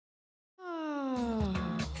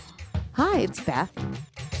Hi, it's Beth,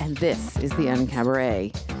 and this is the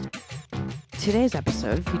Un-Cabaret. Today's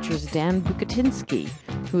episode features Dan Bucatinsky,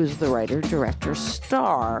 who is the writer, director,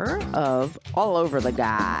 star of All Over the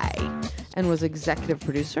Guy, and was executive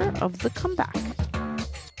producer of The Comeback.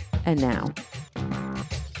 And now,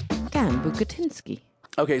 Dan Bucatinsky.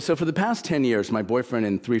 Okay, so for the past 10 years, my boyfriend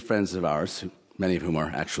and three friends of ours, many of whom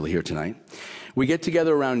are actually here tonight, we get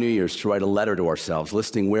together around New Year's to write a letter to ourselves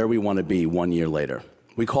listing where we want to be 1 year later.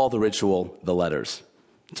 We call the ritual the letters.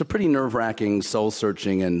 It's a pretty nerve-wracking,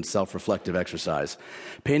 soul-searching, and self-reflective exercise,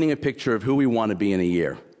 painting a picture of who we want to be in a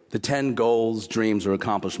year, the 10 goals, dreams, or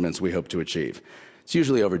accomplishments we hope to achieve. It's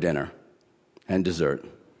usually over dinner and dessert.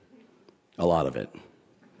 A lot of it.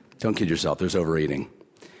 Don't kid yourself, there's overeating.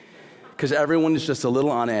 Because everyone is just a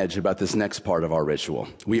little on edge about this next part of our ritual.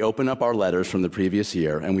 We open up our letters from the previous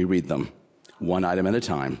year and we read them, one item at a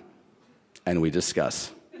time, and we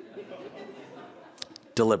discuss.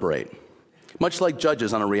 Deliberate. Much like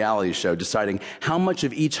judges on a reality show deciding how much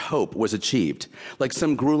of each hope was achieved, like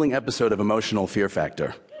some grueling episode of Emotional Fear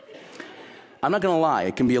Factor. I'm not going to lie,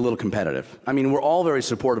 it can be a little competitive. I mean, we're all very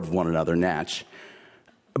supportive of one another, Natch.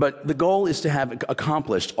 But the goal is to have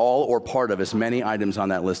accomplished all or part of as many items on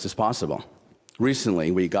that list as possible.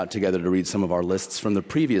 Recently, we got together to read some of our lists from the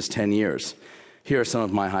previous 10 years. Here are some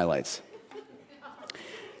of my highlights.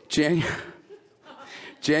 January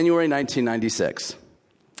 1996.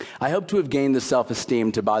 I hope to have gained the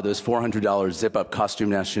self-esteem to buy those $400 zip-up Costume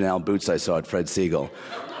Nationale boots I saw at Fred Siegel.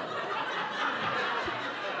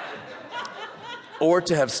 Or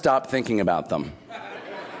to have stopped thinking about them.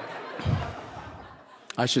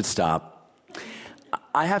 I should stop.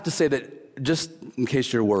 I have to say that, just in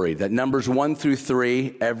case you're worried, that numbers 1 through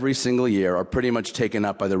 3 every single year are pretty much taken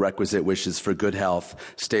up by the requisite wishes for good health,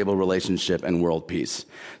 stable relationship, and world peace.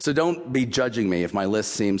 So don't be judging me if my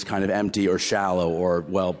list seems kind of empty or shallow or,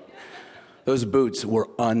 well, those boots were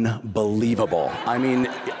unbelievable. I mean,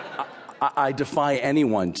 I defy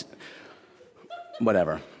anyone to...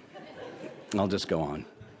 Whatever. I'll just go on.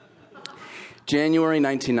 January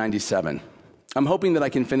 1997. I'm hoping that I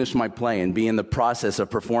can finish my play and be in the process of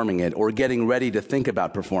performing it or getting ready to think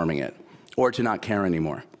about performing it or to not care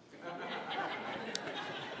anymore.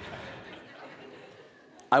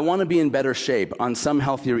 I want to be in better shape on some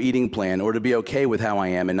healthier eating plan or to be okay with how I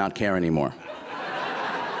am and not care anymore.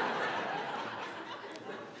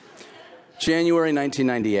 January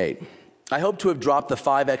 1998. I hope to have dropped the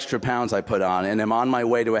 5 extra pounds I put on and am on my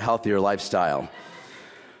way to a healthier lifestyle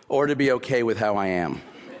or to be okay with how I am.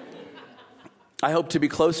 I hope to be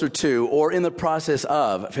closer to, or in the process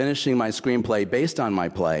of, finishing my screenplay based on my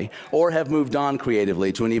play, or have moved on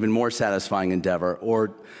creatively to an even more satisfying endeavor,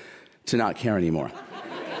 or to not care anymore.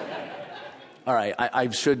 All right, I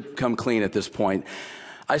should come clean at this point.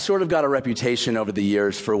 I sort of got a reputation over the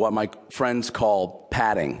years for what my friends call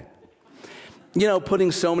padding. You know,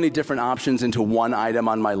 putting so many different options into one item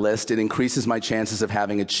on my list, it increases my chances of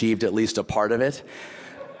having achieved at least a part of it.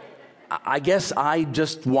 I guess I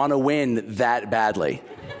just want to win that badly.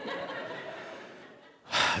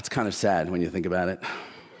 It's kind of sad when you think about it.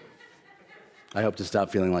 I hope to stop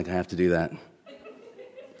feeling like I have to do that.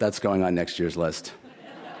 That's going on next year's list.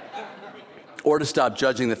 Or to stop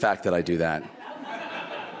judging the fact that I do that.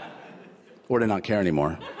 Or to not care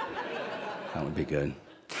anymore. That would be good.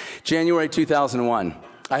 January 2001.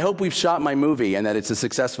 I hope we've shot my movie and that it's a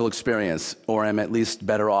successful experience, or am at least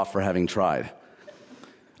better off for having tried.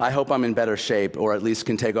 I hope I'm in better shape, or at least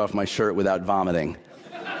can take off my shirt without vomiting.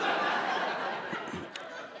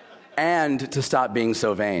 And to stop being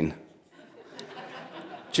so vain.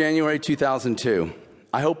 January 2002.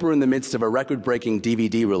 I hope we're in the midst of a record-breaking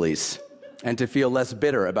DVD release, and to feel less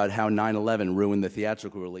bitter about how 9/11 ruined the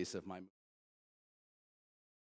theatrical release of my